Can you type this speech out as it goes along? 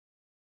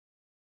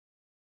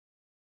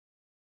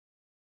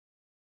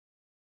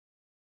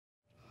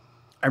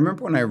I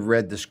remember when I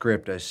read the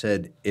script, I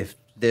said, if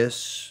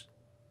this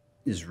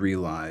is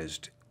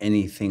realized,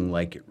 anything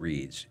like it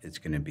reads, it's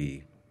going to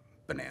be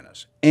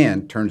bananas.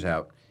 And turns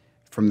out,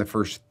 from the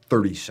first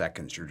 30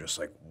 seconds, you're just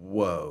like,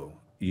 whoa,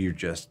 you're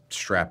just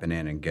strapping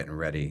in and getting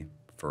ready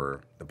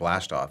for the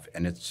blast off.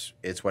 And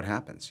it's what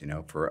happens,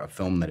 for a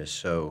film that is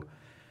so,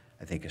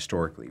 I think,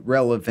 historically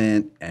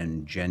relevant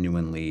and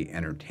genuinely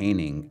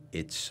entertaining.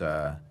 It's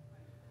like,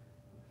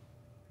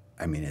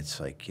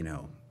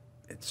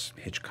 it's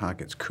Hitchcock,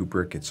 it's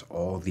Kubrick, it's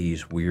all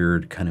these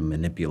weird kind of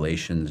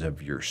manipulations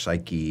of your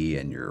psyche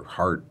and your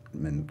heart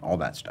and all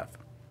that stuff.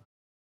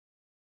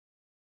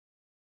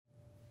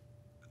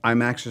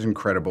 IMAX is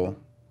incredible,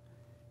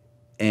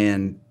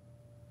 and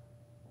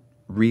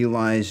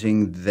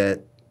realizing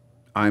that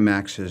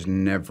IMAX has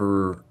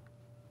never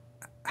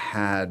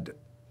had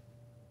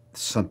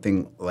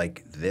something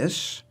like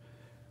this,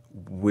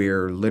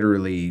 where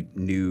literally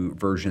new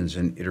versions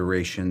and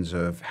iterations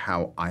of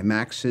how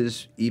IMAX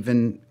is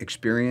even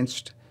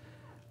experienced,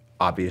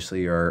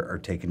 obviously are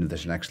taken to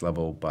this next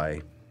level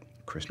by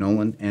Chris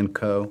Nolan and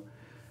co.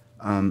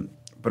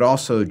 But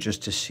also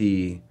just to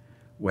see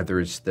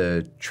whether it's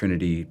the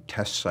Trinity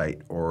test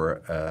site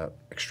or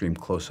extreme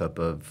close-up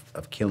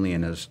of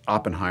Killian as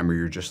Oppenheimer,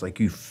 you're just like,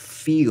 you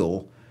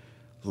feel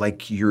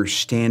like you're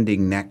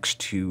standing next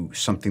to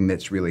something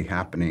that's really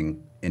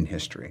happening in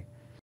history.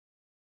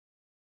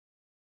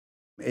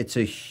 It's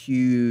a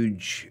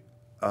huge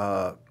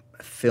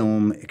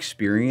film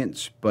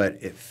experience, but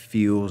it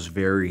feels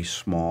very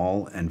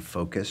small and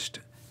focused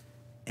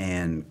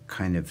and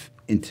kind of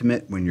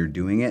intimate when you're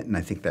doing it, and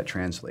I think that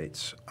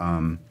translates.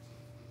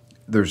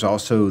 There's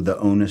also the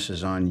onus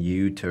is on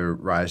you to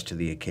rise to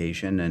the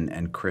occasion,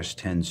 and Chris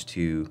tends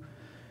to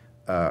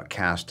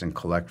cast and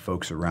collect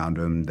folks around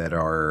him that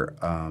are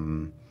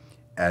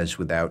as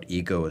without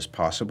ego as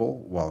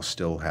possible while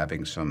still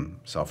having some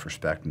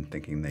self-respect and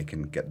thinking they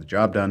can get the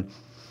job done.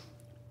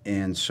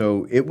 And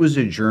so it was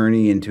a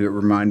journey into, it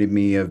reminded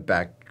me of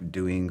back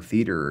doing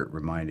theater. It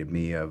reminded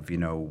me of,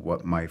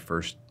 what my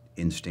first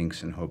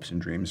instincts and hopes and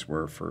dreams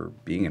were for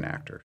being an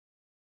actor.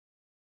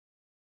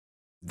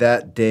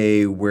 That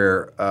day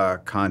where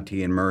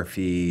Conti and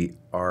Murphy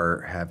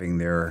are having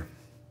their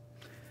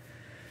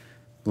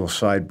little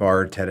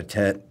sidebar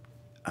tete-a-tete,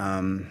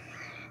 and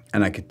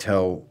I could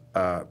tell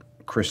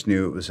Chris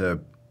knew it was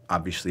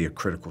obviously a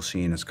critical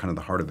scene. It's kind of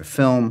the heart of the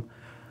film.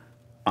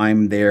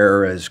 I'm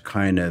there as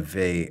kind of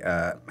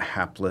a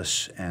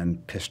hapless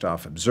and pissed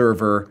off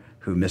observer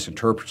who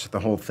misinterprets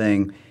the whole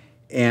thing.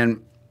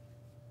 And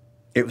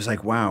it was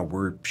like, wow,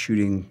 we're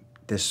shooting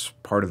this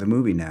part of the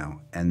movie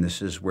now. And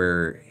this is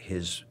where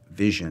his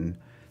vision,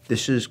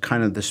 this is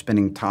kind of the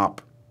spinning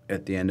top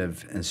at the end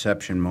of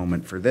Inception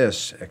moment for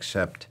this,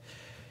 except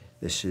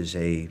this is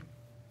a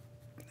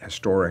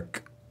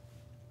historic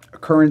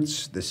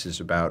occurrence. This is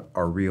about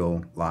our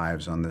real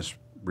lives on this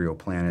real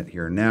planet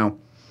here and now.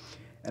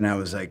 And I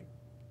was like,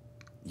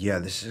 yeah,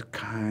 this is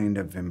kind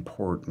of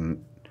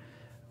important.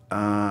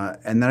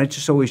 And then I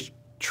just always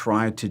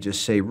try to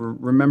just say,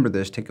 remember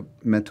this, take a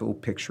mental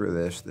picture of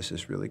this. This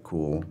is really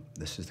cool.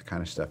 This is the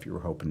kind of stuff you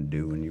were hoping to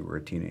do when you were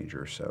a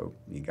teenager. So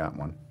you got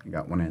one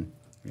in.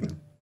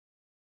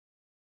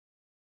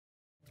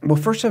 Well,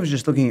 first I was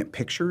just looking at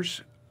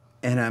pictures,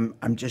 and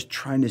I'm just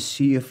trying to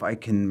see if I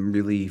can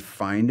really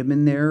find him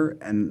in there.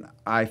 And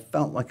I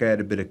felt like I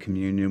had a bit of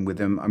communion with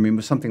him. I mean,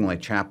 with something like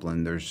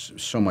Chaplin, there's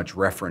so much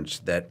reference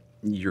that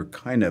you're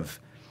kind of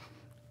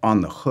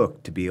on the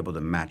hook to be able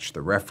to match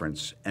the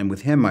reference. And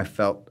with him, I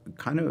felt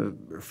kind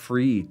of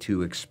free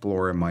to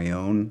explore my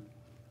own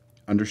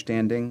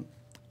understanding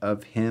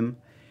of him.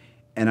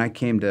 And I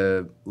came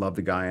to love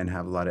the guy and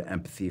have a lot of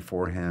empathy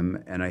for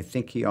him. And I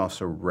think he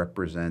also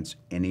represents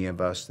any of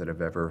us that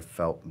have ever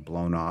felt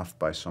blown off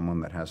by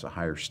someone that has a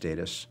higher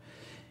status.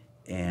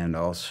 And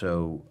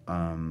also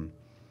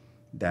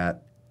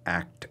that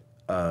act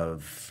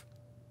of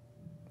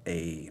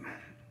a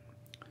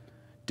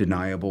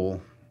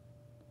deniable,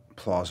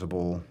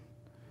 plausible,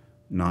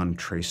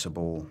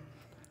 non-traceable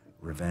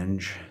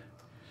revenge.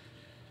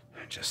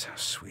 Just how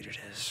sweet it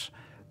is.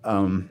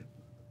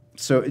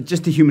 So it's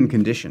just the human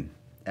condition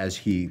as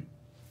he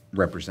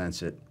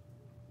represents it.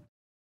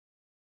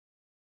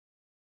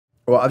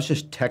 Well, I was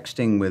just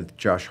texting with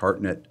Josh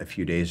Hartnett a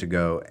few days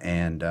ago,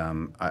 and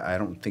I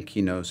don't think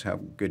he knows how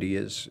good he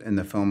is in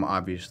the film.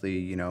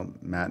 Obviously,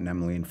 Matt and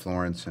Emily and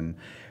Florence, and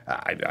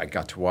I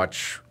got to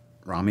watch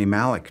Rami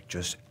Malek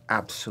just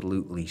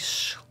absolutely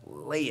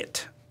slay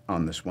it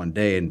on this one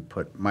day and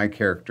put my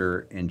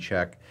character in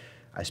check.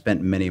 I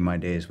spent many of my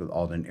days with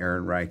Alden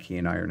Ehrenreich. He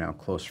and I are now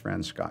close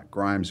friends. Scott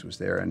Grimes was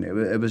there, and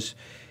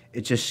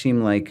it just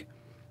seemed like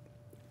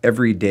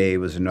every day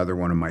was another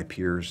one of my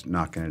peers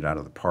knocking it out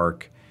of the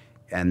park.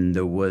 And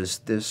there was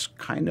this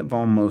kind of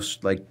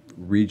almost like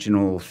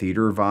regional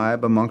theater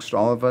vibe amongst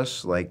all of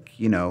us. Like,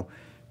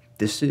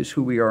 this is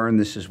who we are and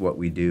this is what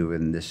we do,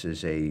 and this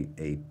is a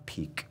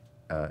peak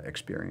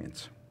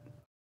experience.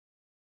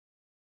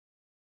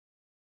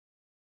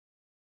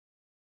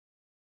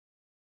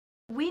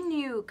 We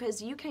knew,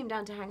 because you came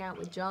down to hang out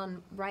with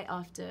John right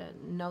after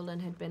Nolan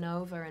had been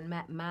over and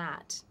met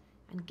Matt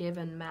and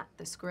given Matt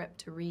the script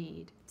to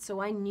read.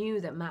 So I knew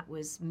that Matt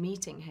was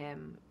meeting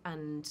him,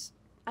 and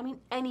I mean,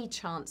 any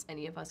chance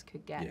any of us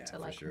could get to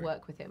like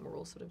work with him, we're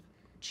all sort of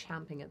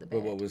champing at the bit.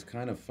 But what was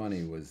kind of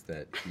funny was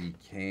that he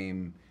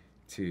came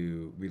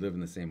to, we live in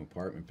the same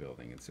apartment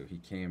building, and so he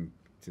came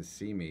to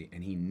see me,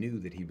 and he knew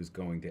that he was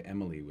going to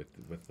Emily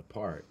with the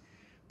part,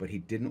 but he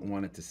didn't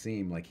want it to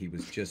seem like he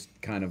was just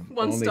kind of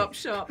one-stop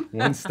shop.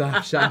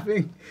 One-stop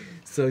shopping.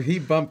 So he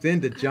bumped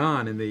into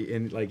John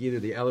in like either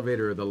the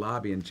elevator or the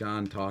lobby, and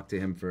John talked to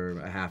him for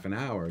a half an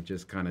hour,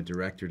 just kind of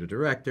director to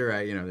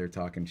director. You know, they're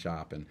talking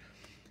shop,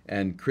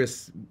 and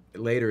Chris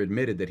later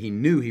admitted that he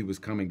knew he was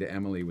coming to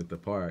Emily with the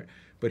part,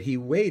 but he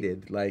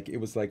waited, like it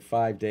was like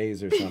 5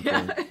 days or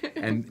something,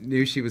 and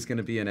knew she was going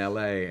to be in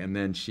L.A., and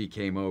then she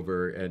came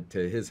over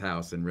to his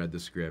house and read the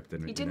script.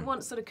 And he didn't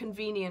want sort of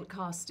convenient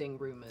casting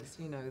rumors,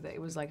 you know, that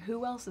it was like,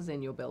 who else is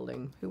in your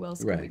building? Who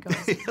else can we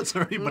cast? Is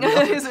there anybody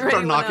else?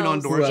 Start knocking on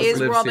doors.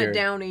 Is Robert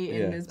Downey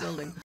in his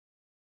building?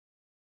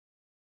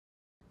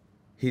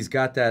 He's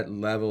got that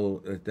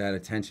level, that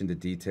attention to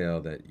detail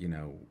that, you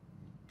know,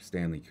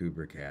 Stanley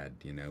Kubrick had,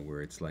 you know,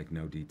 where it's like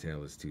no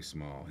detail is too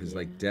small. His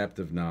like depth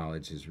of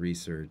knowledge, his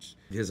research,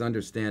 his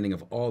understanding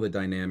of all the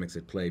dynamics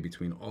at play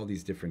between all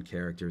these different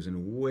characters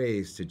and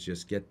ways to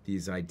just get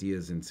these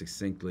ideas and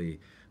succinctly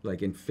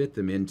like and fit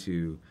them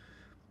into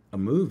a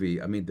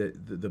movie. I mean,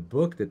 the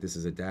book that this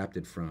is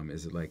adapted from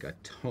is like a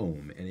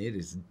tome, and it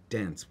is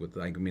dense with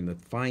like, I mean, the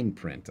fine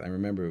print. I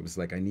remember it was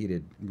like I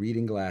needed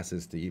reading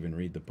glasses to even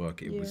read the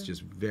book. It was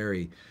just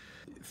very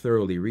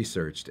thoroughly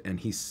researched, and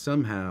he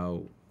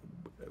somehow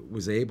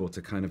was able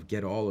to kind of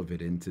get all of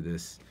it into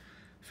this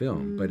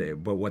film.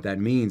 But what that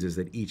means is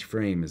that each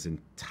frame is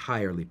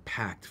entirely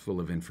packed full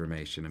of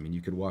information. I mean, you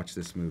could watch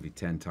this movie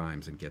 10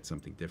 times and get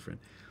something different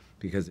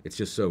because it's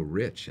just so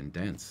rich and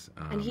dense.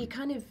 And he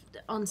kind of,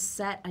 on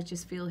set, I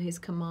just feel his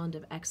command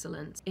of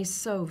excellence is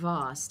so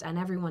vast, and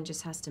everyone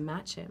just has to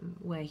match him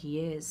where he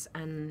is.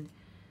 And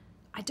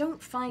I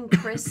don't find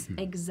Chris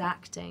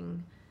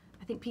exacting.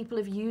 I think people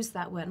have used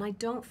that word, and I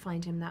don't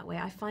find him that way.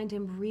 I find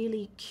him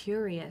really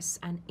curious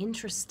and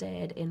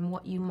interested in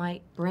what you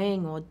might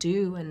bring or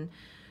do, and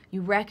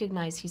you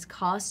recognize he's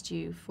cast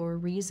you for a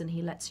reason.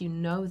 He lets you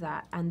know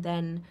that, and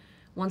then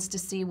wants to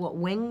see what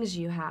wings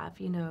you have,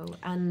 you know,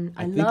 and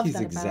I love that about him. I think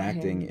he's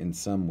exacting in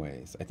some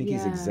ways. I think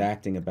he's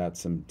exacting about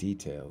some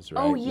details, right?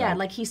 Oh, yeah,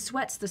 like he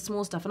sweats the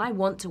small stuff, and I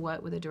want to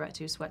work with a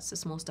director who sweats the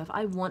small stuff.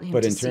 I want him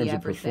to see everything. But in terms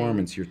of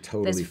performance, you're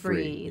totally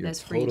free. There's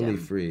totally freedom.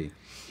 Free.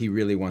 He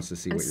really wants to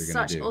see what you're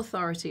going to do. Such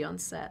authority on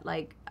set.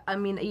 Like, I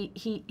mean,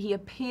 he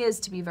appears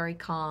to be very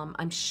calm.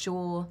 I'm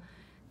sure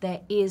there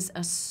is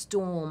a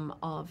storm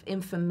of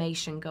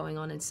information going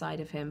on inside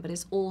of him, but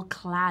it's all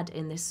clad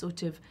in this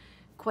sort of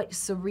quite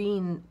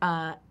serene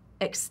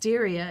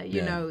exterior,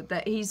 you know,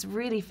 that he's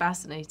really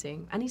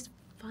fascinating. And he's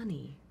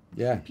funny.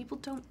 Yeah. People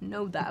don't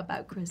know that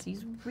about Chris.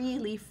 He's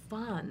really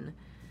fun.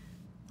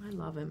 I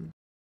love him.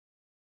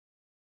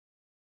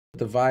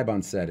 The vibe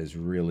on set is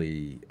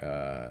really,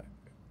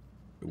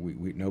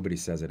 nobody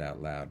says it out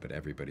loud, but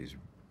everybody's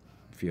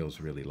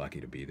feels really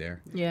lucky to be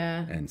there.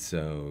 Yeah. And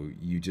so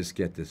you just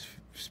get this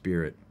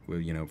spirit,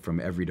 you know, from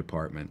every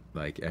department,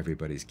 like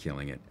everybody's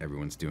killing it.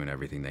 Everyone's doing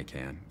everything they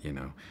can, you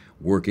know,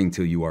 working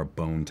till you are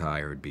bone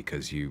tired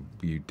because you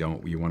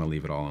want to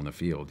leave it all on the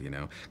field, you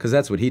know, because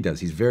that's what he does.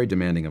 He's very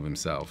demanding of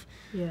himself.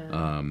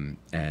 Yeah.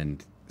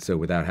 And so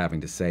without having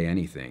to say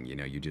anything, you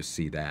know, you just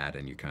see that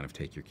and you kind of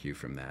take your cue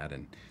from that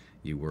and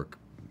you work,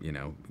 you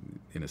know,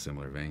 in a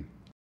similar vein.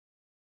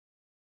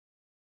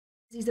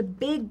 He's a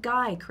big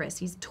guy, Chris.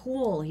 He's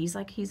tall. He's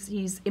like,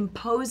 he's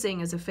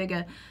imposing as a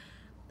figure.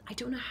 I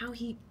don't know how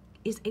he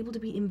is able to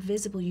be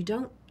invisible.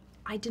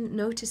 I didn't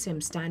notice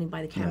him standing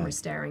by the camera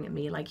staring at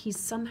me. Like, he's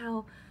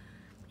somehow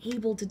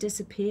able to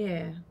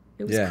disappear.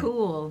 It was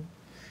cool.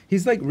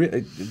 He's like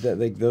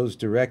those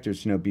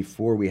directors, you know,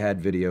 before we had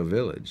Video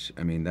Village.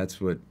 I mean,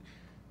 that's what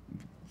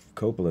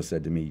Coppola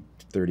said to me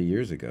 30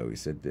 years ago. He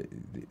said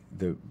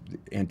the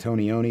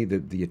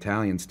Antonioni, the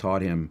Italians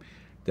taught him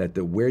that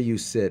where you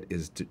sit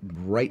is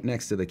right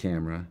next to the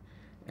camera,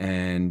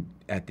 and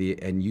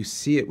you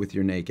see it with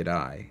your naked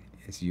eye,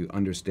 as you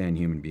understand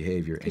human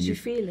behavior. Because you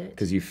feel it.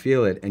 Because you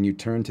feel it, and you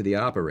turn to the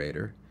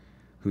operator,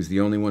 who's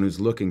the only one who's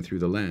looking through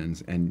the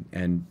lens,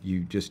 and you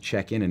just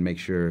check in and make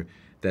sure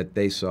that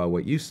they saw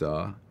what you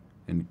saw,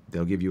 and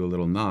they'll give you a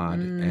little nod,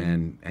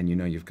 and you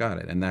know you've got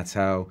it. And that's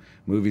how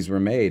movies were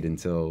made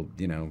until,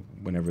 you know,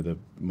 whenever the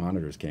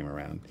monitors came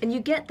around. And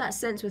you get that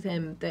sense with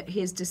him that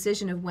his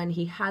decision of when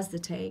he has the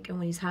take and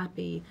when he's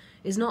happy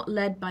is not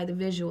led by the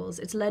visuals,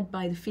 it's led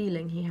by the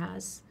feeling he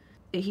has.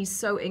 He's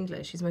so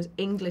English. He's the most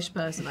English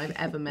person I've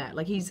ever met.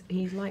 Like, he's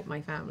like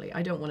my family.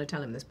 I don't want to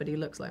tell him this, but he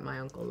looks like my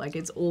uncle. Like,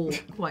 it's all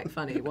quite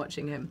funny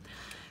watching him.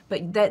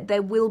 But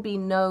there will be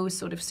no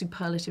sort of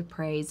superlative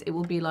praise. It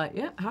will be like,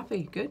 yeah,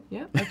 happy, good,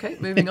 yeah, okay,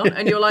 moving on.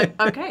 And you're like,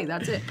 okay,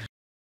 that's it.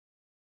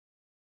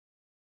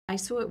 I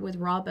saw it with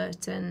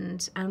Robert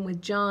and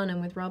with John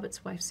and with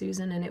Robert's wife,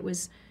 Susan, and it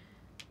was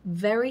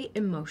very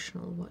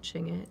emotional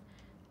watching it.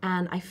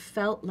 And I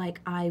felt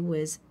like I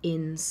was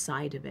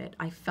inside of it.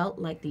 I felt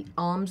like the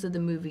arms of the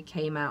movie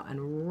came out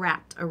and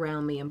wrapped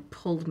around me and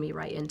pulled me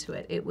right into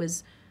it. It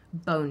was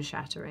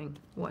bone-shattering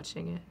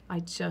watching it. I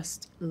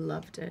just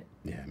loved it.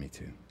 Yeah, me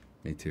too.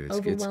 Me too. It's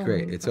Overwhelming,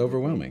 great. It's probably.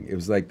 overwhelming. It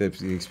was like the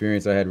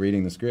experience I had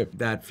reading the script.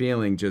 That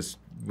feeling just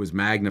was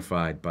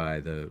magnified by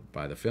the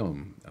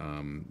film.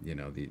 You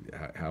know,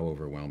 how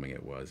overwhelming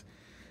it was.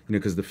 You know,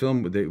 because the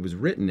film, it was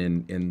written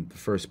in the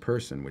first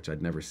person, which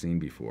I'd never seen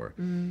before,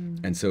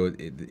 and so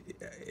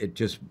it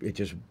just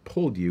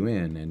pulled you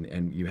in,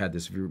 and you had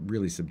this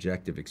really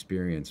subjective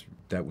experience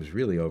that was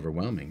really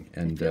overwhelming.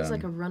 And It feels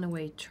like a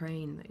runaway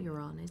train that you're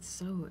on. It's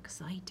so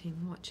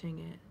exciting watching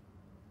it.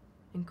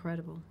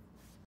 Incredible.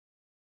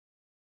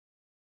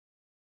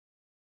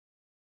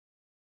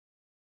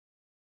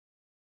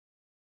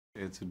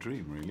 It's a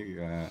dream,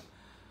 really.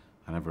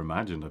 I never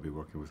imagined I'd be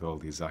working with all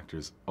these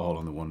actors all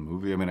in the one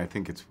movie. I mean, I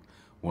think it's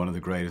one of the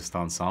greatest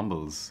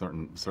ensembles,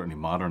 certainly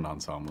modern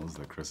ensembles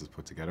that Chris has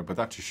put together. But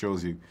that just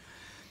shows you,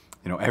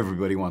 you know,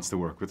 everybody wants to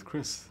work with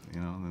Chris.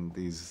 You know, and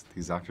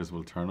these actors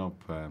will turn up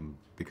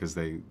because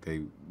they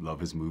love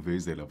his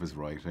movies, they love his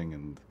writing,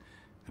 and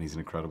he's an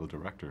incredible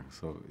director.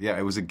 So yeah,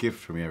 it was a gift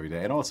for me every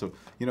day. And also,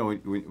 you know,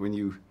 when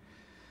you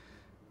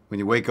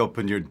wake up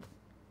and you're,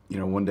 you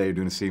know, one day you're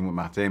doing a scene with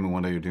Matt Damon,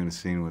 one day you're doing a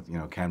scene with, you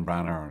know, Ken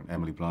Branagh or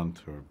Emily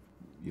Blunt or,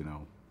 you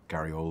know,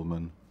 Gary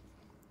Oldman.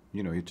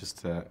 You know, you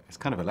just, it's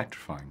kind of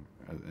electrifying,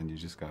 and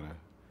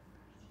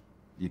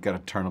you gotta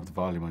turn up the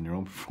volume on your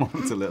own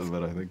performance a little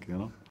bit, I think, you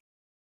know.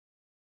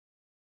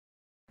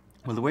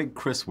 Well, the way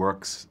Chris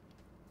works,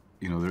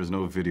 you know, there's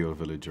no video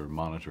village or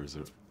monitors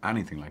or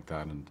anything like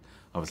that, and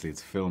obviously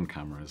it's film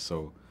cameras,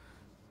 so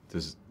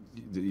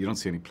you don't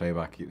see any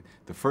playback.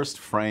 The first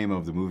frame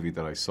of the movie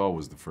that I saw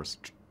was the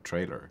first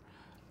trailer,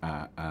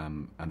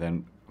 and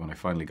then when I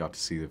finally got to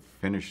see the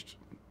finished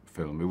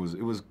film, it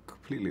was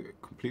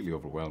completely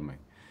overwhelming.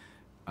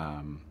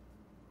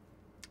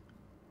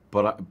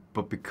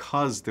 But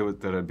because there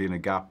had been a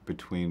gap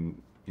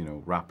between, you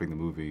know, wrapping the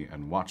movie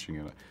and watching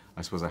it,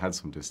 I suppose I had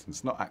some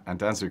distance. No, and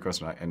to answer your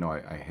question, I know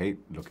I hate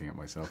looking at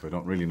myself. I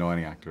don't really know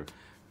any actor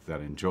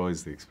that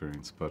enjoys the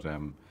experience, but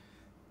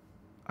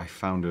I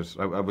found it.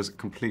 I was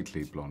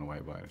completely blown away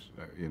by it.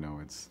 You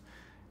know,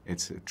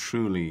 it's a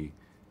truly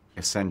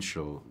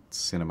essential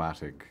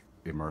cinematic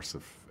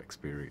immersive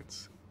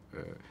experience.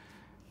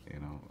 You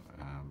know,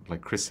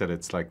 like Chris said,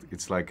 it's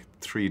like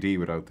 3D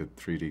without the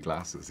 3D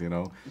glasses. You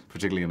know,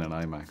 particularly in an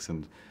IMAX,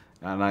 and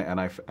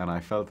I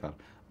felt that.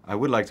 I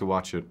would like to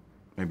watch it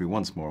maybe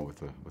once more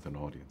with an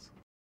audience.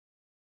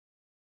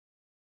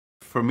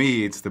 For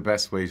me, it's the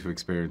best way to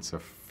experience a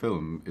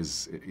film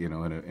is, you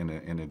know,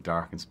 in a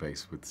darkened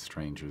space with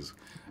strangers,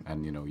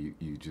 and you know,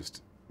 you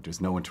just,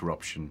 there's no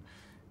interruption.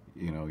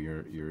 You know,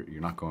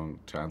 you're not going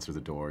to answer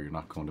the door. You're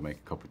not going to make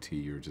a cup of tea.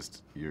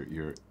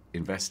 You're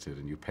invested,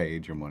 and you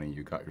paid your money.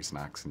 You got your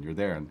snacks, and you're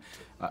there.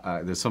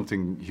 And there's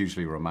something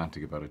hugely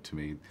romantic about it to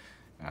me.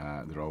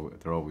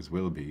 There always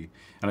will be.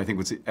 And I think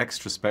what's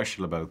extra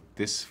special about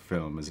this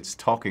film is it's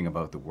talking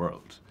about the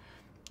world.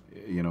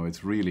 You know,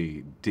 it's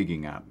really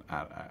digging at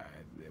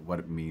what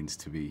it means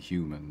to be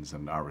humans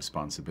and our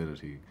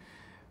responsibility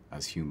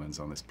as humans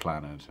on this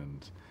planet,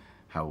 and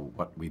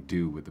what we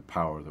do with the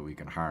power that we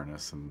can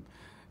harness. And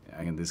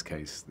in this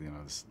case, you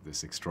know,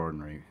 this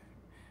extraordinary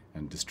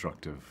and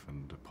destructive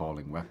and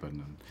appalling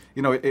weapon. And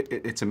you know,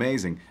 it's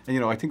amazing. And you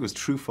know, I think it was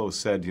Truffaut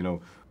said, you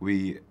know,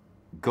 we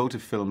go to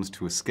films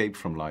to escape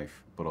from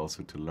life, but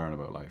also to learn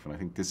about life. And I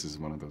think this is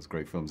one of those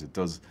great films. It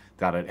does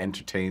that. It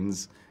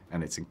entertains,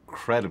 and it's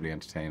incredibly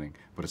entertaining.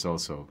 But it's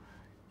also,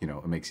 you know,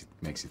 it makes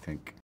you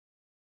think.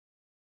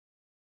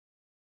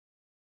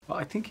 Well,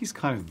 I think he's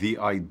kind of the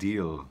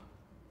ideal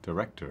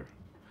director,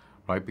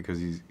 right? Because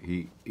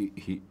he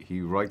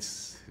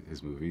writes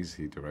his movies,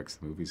 he directs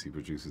the movies, he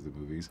produces the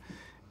movies.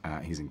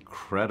 He's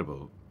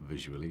incredible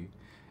visually.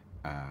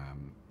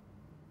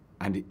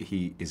 And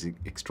he is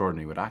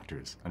extraordinary with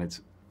actors, and it's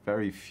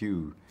very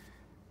few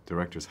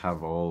directors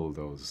have all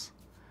those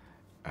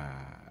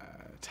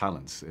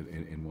talents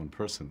in one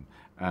person.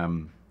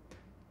 Have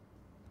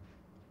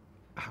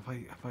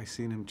I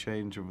seen him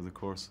change over the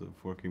course of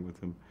working with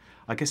him?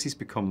 I guess he's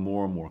become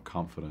more and more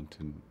confident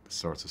in the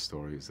sorts of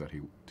stories that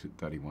he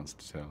wants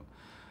to tell,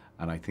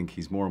 and I think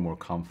he's more and more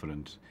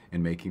confident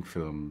in making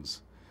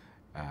films,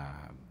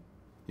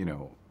 you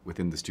know,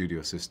 within the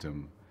studio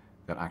system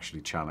that actually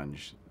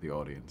challenge the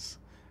audience.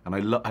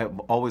 And I've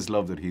always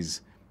loved that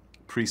he's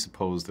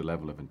presupposed a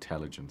level of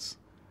intelligence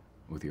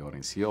with the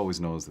audience. He always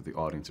knows that the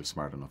audience are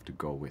smart enough to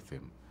go with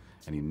him,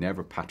 and he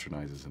never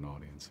patronizes an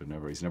audience.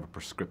 He's never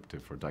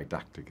prescriptive or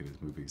didactic in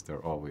his movies.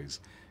 They're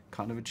always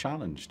kind of a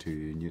challenge to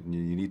you, and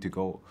you need to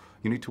go,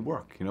 you need to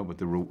work, you know. But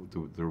the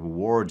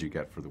reward you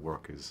get for the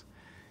work is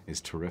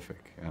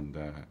terrific, and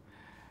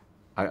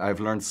I've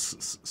learned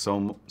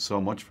so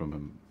much from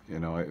him. You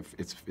know,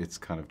 it's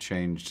kind of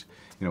changed.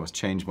 You know, it's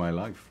changed my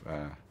life,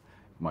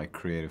 my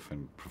creative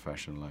and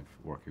professional life,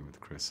 working with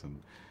Chris,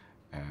 and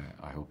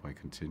I hope I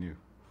continue.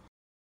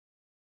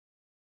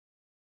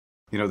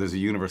 You know, there's a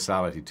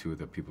universality to it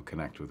that people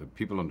connect with. And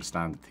people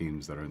understand the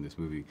themes that are in this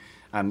movie.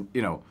 And,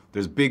 you know,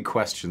 there's big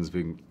questions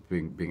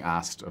being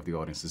asked of the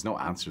audience. There's no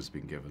answers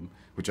being given,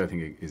 which I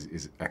think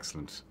is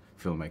excellent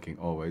filmmaking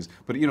always.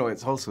 But, you know,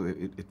 it's also,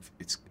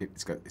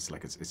 it's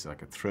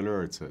like a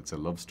thriller, it's a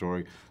love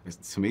story.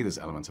 To me, there's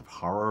elements of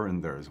horror in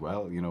there as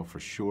well, you know,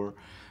 for sure.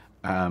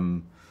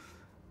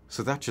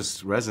 So that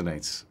just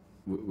resonates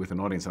with an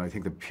audience. And I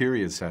think the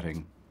period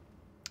setting,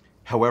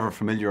 however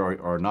familiar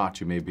or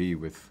not you may be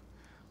with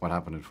what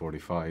happened in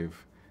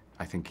 45,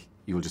 I think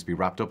you'll just be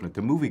wrapped up in it.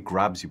 The movie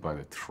grabs you by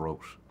the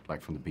throat,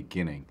 like from the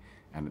beginning,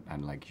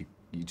 and like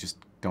you just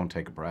don't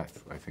take a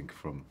breath, I think,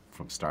 from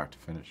start to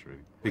finish,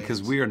 really.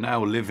 Because we are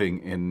now living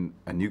in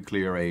a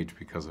nuclear age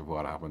because of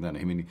what happened then.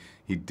 I mean,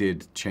 he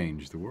did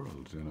change the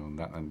world, you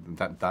know, and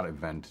that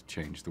event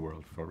changed the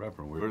world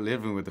forever. We're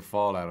living with the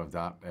fallout of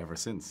that ever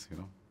since, you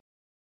know.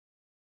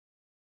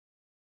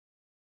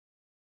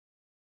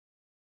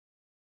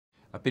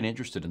 I've been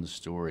interested in the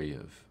story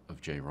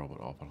of J.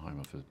 Robert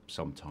Oppenheimer for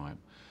some time.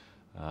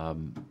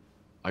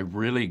 I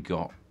really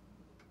got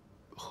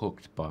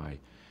hooked by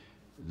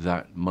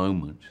that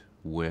moment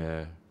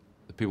where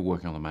the people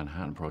working on the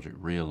Manhattan Project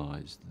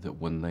realized that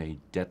when they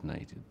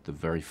detonated the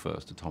very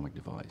first atomic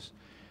device,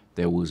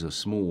 there was a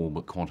small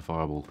but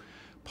quantifiable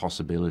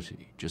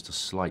possibility, just a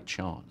slight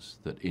chance,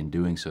 that in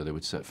doing so they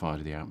would set fire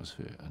to the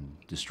atmosphere and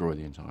destroy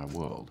the entire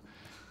world.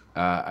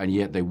 And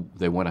yet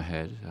they went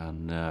ahead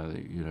and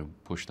you know,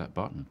 pushed that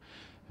button.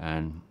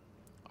 And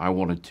I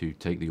wanted to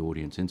take the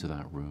audience into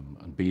that room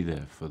and be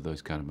there for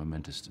those kind of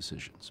momentous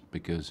decisions,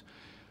 because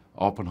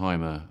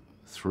Oppenheimer,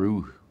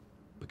 through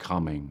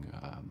becoming,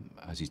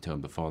 as he's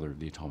termed, the father of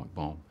the atomic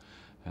bomb,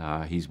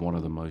 he's one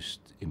of the most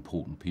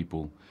important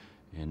people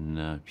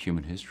in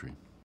human history.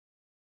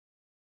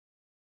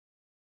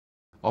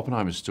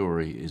 Oppenheimer's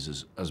story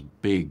is as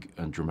big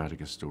and dramatic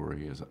a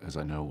story as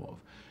I know of.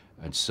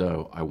 And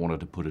so I wanted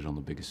to put it on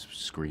the biggest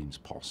screens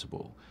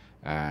possible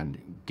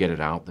and get it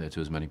out there to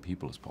as many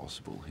people as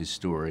possible. His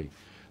story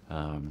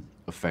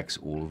affects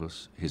all of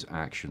us. His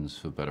actions,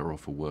 for better or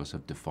for worse,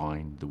 have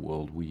defined the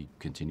world we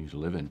continue to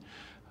live in.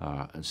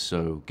 And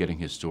so getting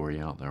his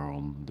story out there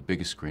on the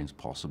biggest screens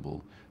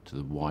possible to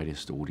the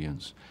widest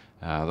audience,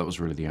 that was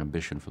really the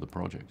ambition for the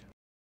project.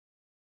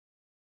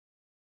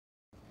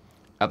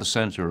 At the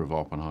center of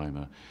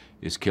Oppenheimer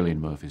is Cillian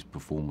Murphy's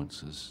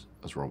performance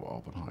as Robert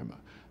Oppenheimer.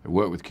 I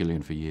worked with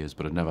Cillian for years,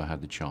 but I never had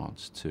the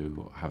chance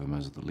to have him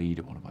as the lead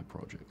in one of my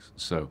projects.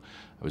 So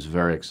I was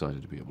very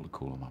excited to be able to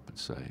call him up and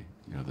say,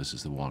 you know, this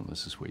is the one,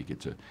 this is where you get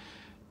to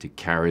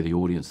carry the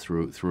audience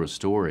through a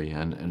story.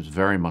 And it's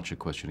very much a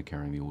question of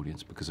carrying the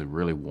audience, because I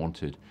really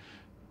wanted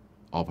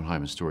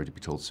Oppenheimer's story to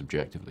be told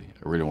subjectively.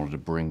 I really wanted to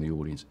bring the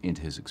audience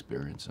into his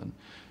experience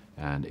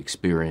and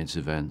experience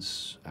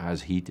events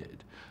as he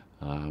did.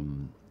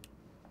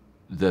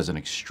 There's an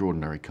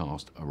extraordinary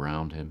cast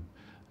around him.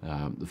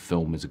 The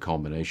film is a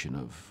combination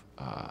of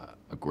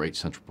a great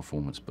central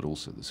performance, but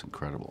also this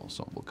incredible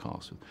ensemble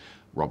cast with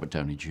Robert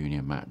Downey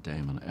Jr., Matt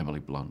Damon, Emily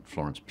Blunt,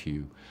 Florence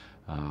Pugh,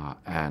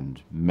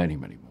 and many,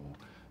 many more.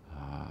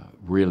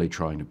 Really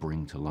trying to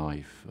bring to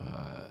life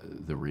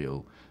the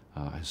real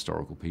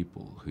historical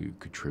people who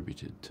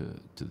contributed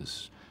to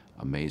this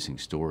amazing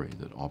story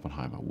that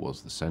Oppenheimer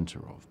was the center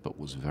of, but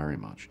was very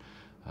much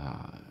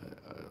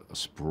a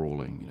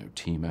sprawling, you know,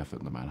 team effort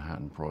in the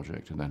Manhattan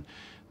Project, and then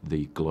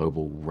the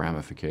global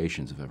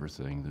ramifications of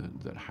everything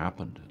that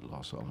happened at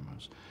Los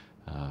Alamos.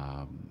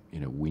 You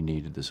know, we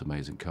needed this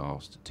amazing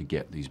cast to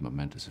get these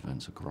momentous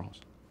events across.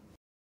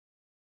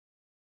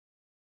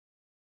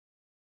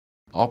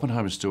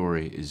 Oppenheimer's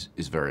story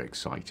is very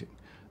exciting.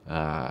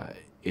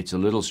 It's a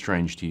little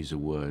strange to use a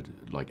word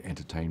like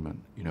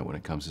entertainment, you know, when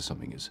it comes to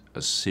something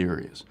as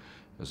serious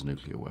as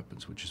nuclear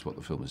weapons, which is what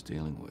the film is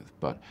dealing with.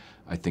 But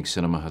I think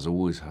cinema has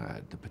always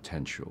had the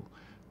potential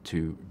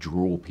to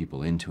draw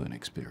people into an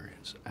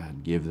experience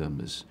and give them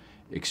this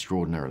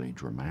extraordinarily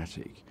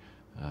dramatic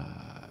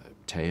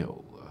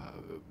tale,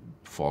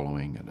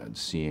 following and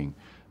seeing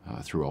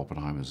through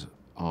Oppenheimer's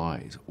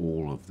eyes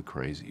all of the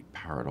crazy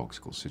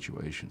paradoxical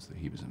situations that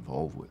he was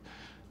involved with.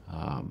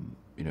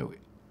 You know,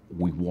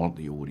 we want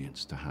the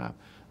audience to have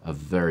a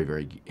very,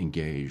 very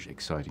engaged,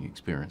 exciting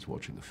experience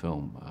watching the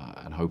film,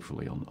 and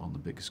hopefully on the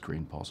biggest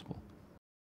screen possible.